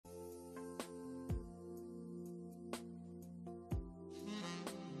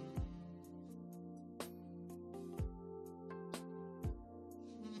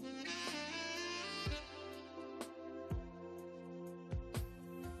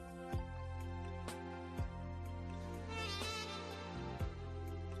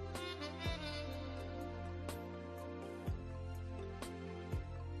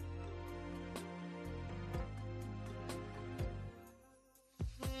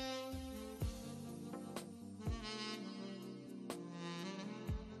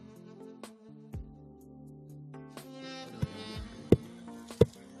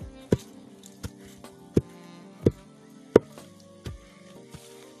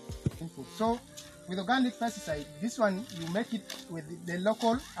input. So with organic pesticide, this one you make it with the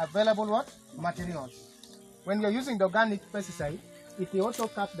local available what? Materials. When you're using the organic pesticide, it will also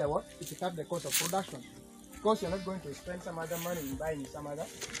cut the what? It will cut the cost of production, because you're not going to spend some other money in buying some other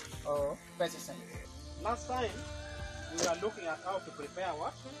pesticide. Last time we were looking at how to prepare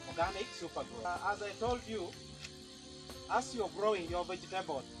what? Organic super grow. As I told you, as you're growing your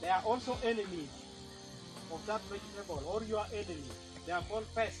vegetable, there are also enemies of that vegetable, or your enemy. They are called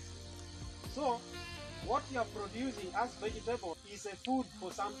pests. So what you are producing as vegetable is a food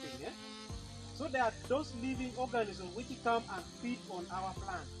for something. Eh? So there are those living organisms which come and feed on our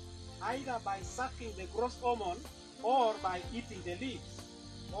plant, either by sucking the growth hormone, or by eating the leaves,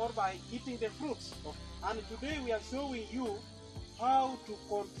 or by eating the fruits. And today we are showing you how to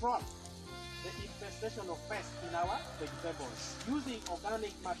control the infestation of pests in our vegetables using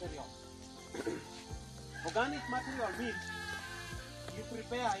organic material. Organic material means you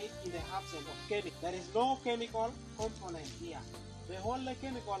prepare it in the absence of chemical. There is no chemical component here. The only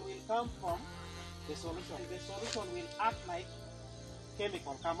chemical will come from the solution. The solution will act like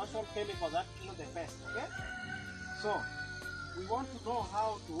chemical, commercial chemical that kill the pest. Okay? So we want to know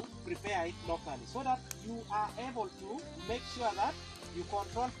how to prepare it locally, so that you are able to make sure that you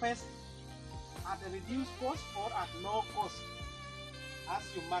control pests at a reduced cost or at no cost, as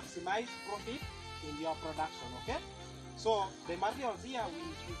you maximize profit in your production. Okay? So the materials here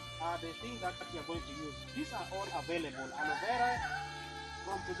are the things that you are going to use. These are all available. Aloe vera.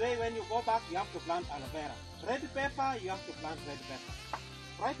 From today, when you go back, you have to plant aloe vera. Red pepper, you have to plant red pepper.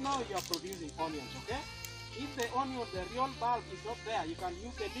 Right now, you are producing onions. Okay? If the onion, the real bulb is not there, you can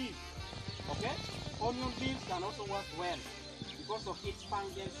use the leaves. Okay? Onion leaves can also work well because of its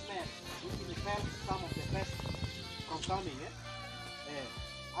pungent smell, which repels some of the pests from coming.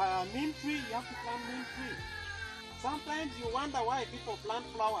 Neem tree, you have to plant neem tree. Sometimes you wonder why people plant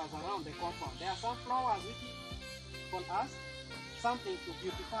flowers around the compound. There are some flowers which for us something to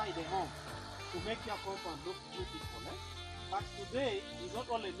beautify the home, to make your compound look beautiful. But today is not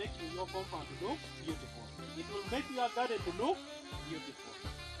only making your compound to look beautiful, it will make your garden to look beautiful.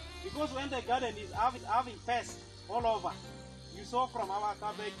 Because when the garden is having pests all over, you saw from our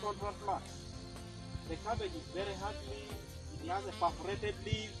cabbage control plot, the cabbage is very ugly. It has a perforated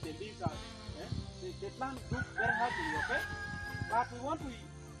leaves. The leaves are the plant looks very ugly. Okay, but we want to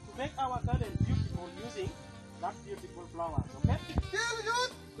make our garden beautiful using that beautiful flowers. Okay. Kill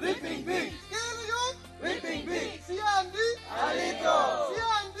youth, reaping beans. Kill youth, reaping beans. Alito!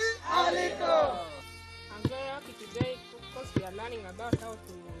 I'm very happy today because we are learning about how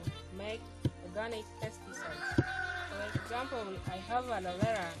to make organic pesticides. For example, I have aloe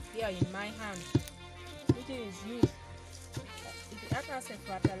vera here in my hand, which is used. It acts as a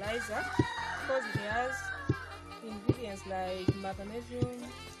fertilizer because it has ingredients like magnesium,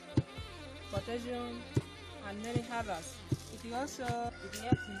 potassium, and many others. It helps in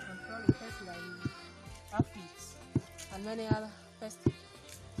controlling pests like aphids and many other pests,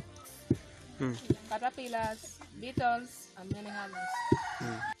 caterpillars, beetles, and many others.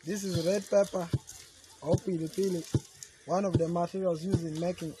 This is red pepper or pili pili, one of the materials used in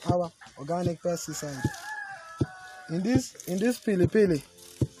making our organic pesticide. In this pili pili,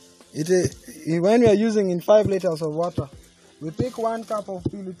 when we are using in 5 liters of water, we pick 1 cup of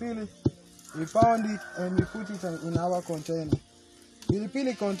pili pili, we pound it, and we put it in our container. Pili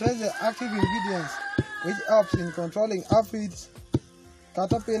pili contains the active ingredients which helps in controlling aphids,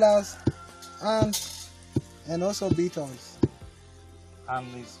 caterpillars, ants, and also beetles. And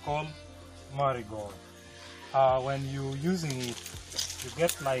it's called marigold. When you're using it, you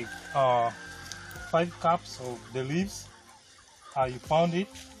get like 5 cups of the leaves. You pound it.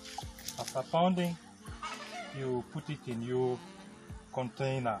 After pounding, you put it in your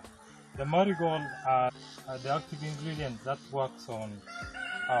container. The marigold are the active ingredient that works on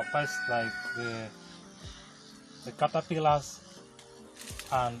pests like the caterpillars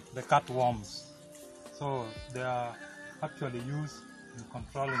and the cutworms. So they are actually used in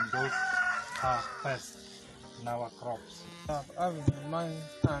controlling those pests in our crops. Having in my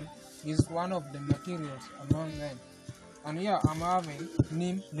hand is one of the materials among them. And here I'm having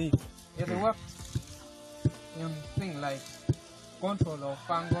neem leaf. It works in things like control of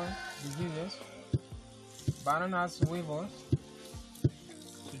fungal diseases, bananas, weevils.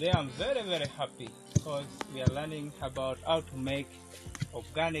 Today I'm very, very happy because we are learning about how to make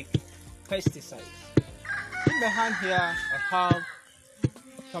organic pesticides. In my hand here I have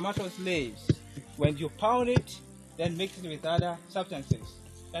tomato leaves. When you pound it, then mix it with other substances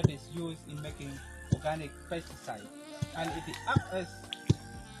that is used in making organic pesticides. And it acts as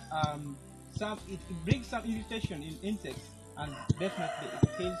it brings some irritation in insects and definitely it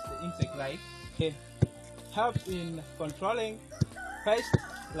kills the insect life. It helps in controlling pests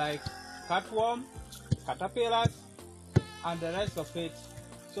like cutworm, caterpillars, and the rest of it.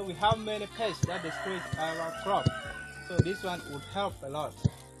 So we have many pests that destroy our crop. So this one would help a lot.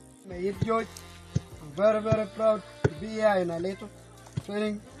 George, I'm very, very proud to be here in Aleto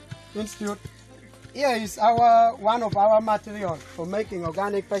Training Institute. Here is one of our materials for making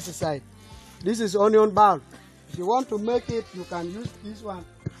organic pesticide. This is onion bulb. If you want to make it, you can use this one,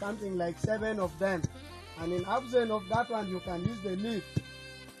 something like 7 of them. And in absence of that one, you can use the leaf,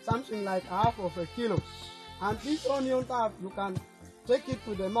 something like half of a kilo. And this onion bulb, you can take it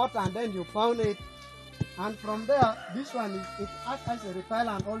to the mortar and then you pound it. And from there, this one it acts as a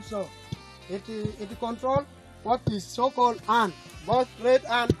repellent also. It controls what is so-called ant, both red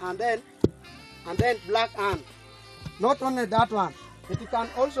ant and then black ant. Not only that one, it can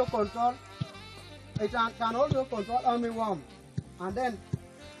also control armyworm, and then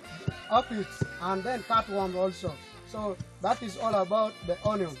aphids, and then cutworm also. So that is all about the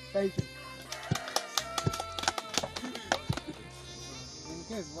onion. Thank you. In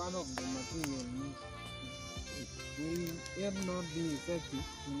case one of the material will it not be effective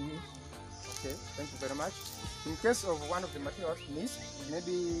to use? Okay, thank you very much. In case of one of the materials missed,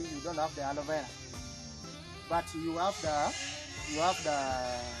 maybe you don't have the aloe vera, but you have the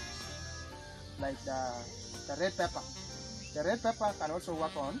red pepper. The red pepper can also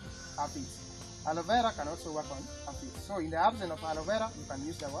work on aphids. Aloe vera can also work on aphids. So in the absence of aloe vera, you can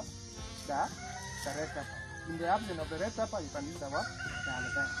use the red pepper. In the absence of the red pepper, you can use the aloe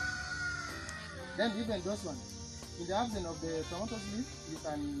vera. Then even those ones. In the absence of the tomato leaf, you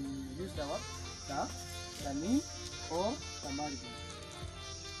can use the neem or the marigold.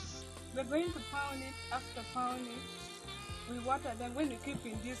 We're going to pound it. After pounding, we water them when we keep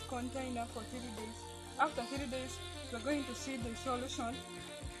in this container for 3 days. After 3 days, we're going to see the solution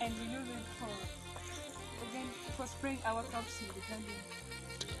and we use it for spraying our crops in the garden.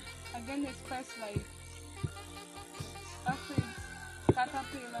 Again, it's pests like aphids,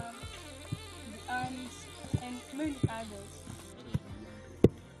 caterpillar, the ants, and many others.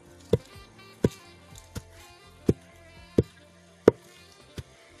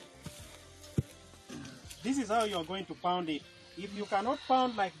 This is how you are going to pound it. If you cannot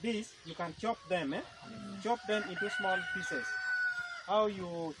pound like this, you can chop them. Chop them into small pieces. How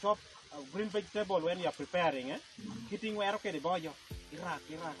you chop a green vegetable when you are preparing.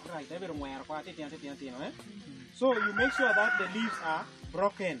 So you make sure that the leaves are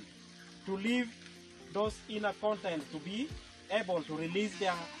broken to leave those inner contents to be able to release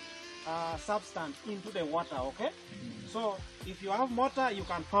their substance into the water, okay? So if you have mortar, you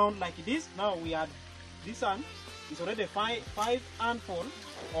can pound like this. Now we add this one is already five handful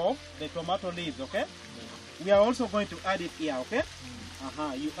of the tomato leaves, okay? We are also going to add it here, okay?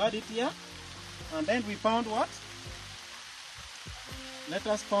 You add it here, and then we pound what? Let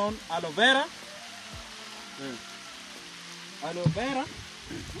us pound aloe vera. Aloe vera.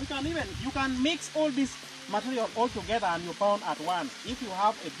 You can mix all this material all together and you pound at once if you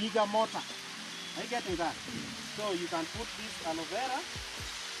have a bigger mortar. Are you getting that? So you can put this aloe vera.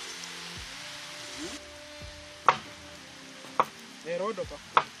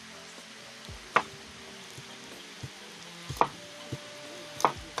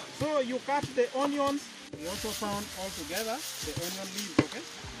 So you cut the onions. We also pound all together the onion leaves, okay?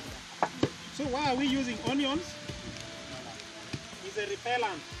 So why are we using onions? It's a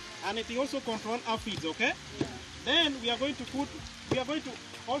repellent and it also controls aphids, okay? Then we are going to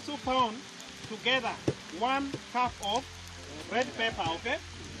also pound together 1 cup of red pepper, okay?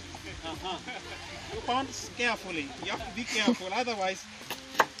 You pound carefully. You have to be careful, otherwise.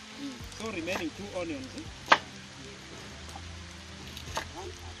 So remaining 2 onions.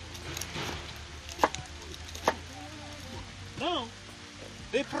 Now,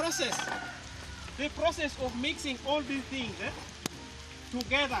 the process of mixing all these things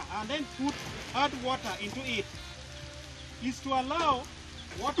together and then add water into it is to allow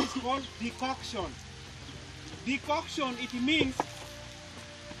what is called decoction. Decoction, it means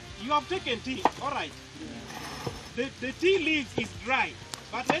you have taken tea, all right. The tea leaves is dry,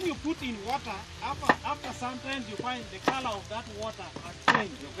 but when you put in water, after sometimes you find the color of that water has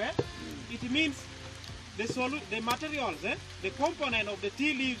changed, okay? It means the materials, the component of the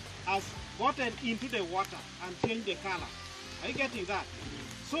tea leaves has gotten into the water and changed the color. Are you getting that?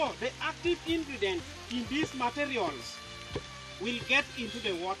 So the active ingredients in these materials will get into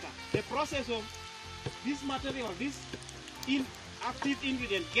the water. The process of this material, this active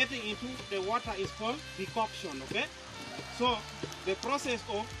ingredient getting into the water is called decoction, okay? So the process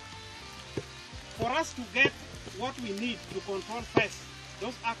of, for us to get what we need to control pests,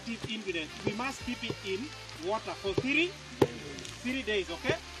 those active ingredients, we must keep it in water for 3 days,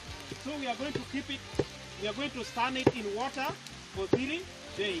 okay? So we are going to keep it, we are going to stand it in water for 3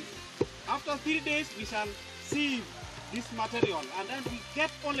 days. After 3 days, we shall sieve this material, and then we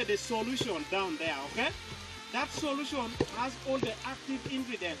get only the solution down there, okay? That solution has all the active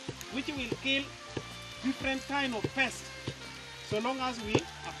ingredients which will kill different kind of pests so long as we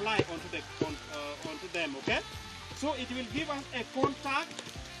apply onto them, okay? So it will give us a contact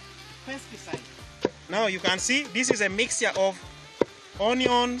pesticide. Now you can see this is a mixture of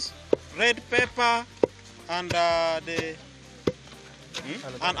onions, red pepper, and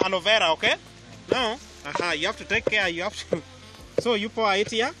and aloe vera, okay? Now, you have to take care. You have to. So you pour it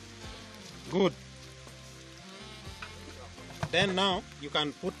here. Good. Then now you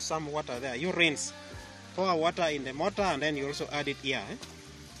can put some water there. You rinse. Pour water in the mortar, and then you also add it here.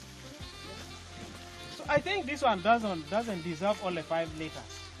 So I think this one doesn't deserve only 5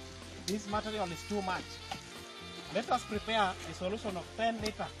 liters. This material is too much. Let us prepare a solution of 10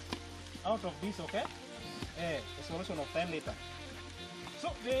 liters out of this, okay? A solution of 10 liters. So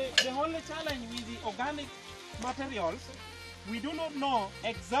the only challenge with the organic materials, we do not know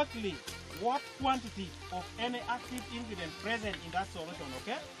exactly what quantity of any active ingredient present in that solution,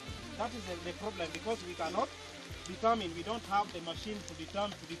 okay? That is the problem, because we cannot determine, we don't have the machine to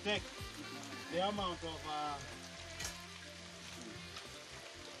detect the amount of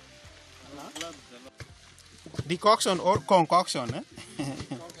decoction or concoction. Eh?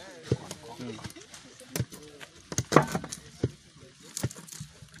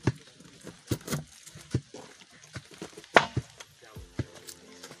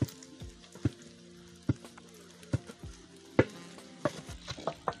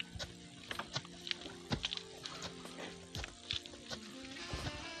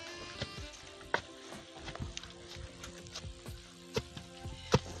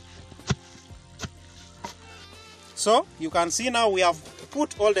 So you can see now we have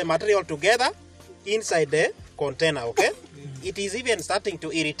put all the material together inside the container, okay? It is even starting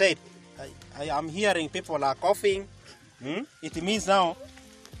to irritate. I am hearing people are coughing. It means now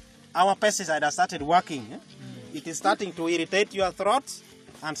our pesticide has started working. It is starting to irritate your throat,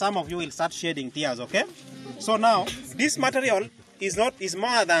 and some of you will start shedding tears, okay? So now this material is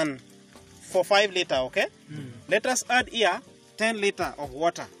more than for 5 liters, okay? Let us add here 10 liters of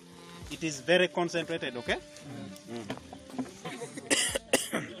water. It is very concentrated, okay?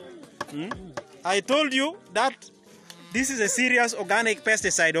 I told you that this is a serious organic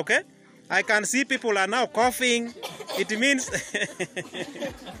pesticide, okay? I can see people are now coughing. It means the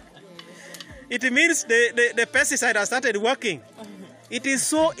pesticide has started working. It is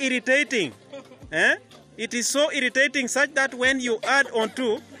so irritating. It is so irritating such that when you apply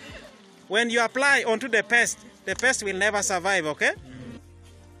onto the pest will never survive, okay?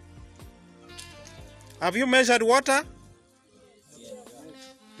 Have you measured water?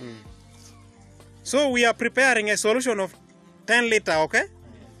 So we are preparing a solution of 10 liters, okay?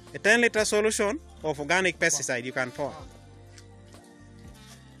 A 10-liter solution of organic pesticide you can pour.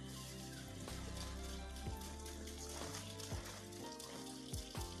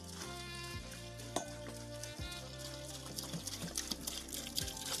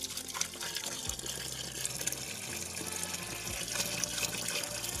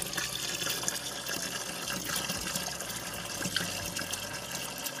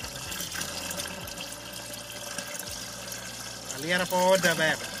 Aliana po da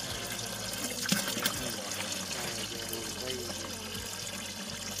bebe.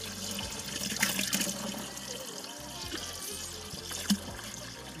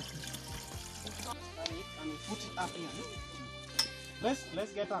 And we put it up here.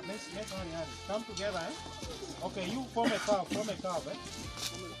 Let's get up. Let's hurry. Come together, eh? Okay, you form a curve, eh?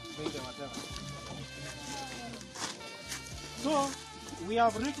 Bring the whatever. So we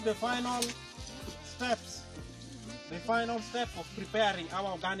have reached the final steps. The final step of preparing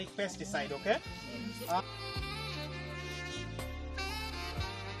our organic pesticide, okay?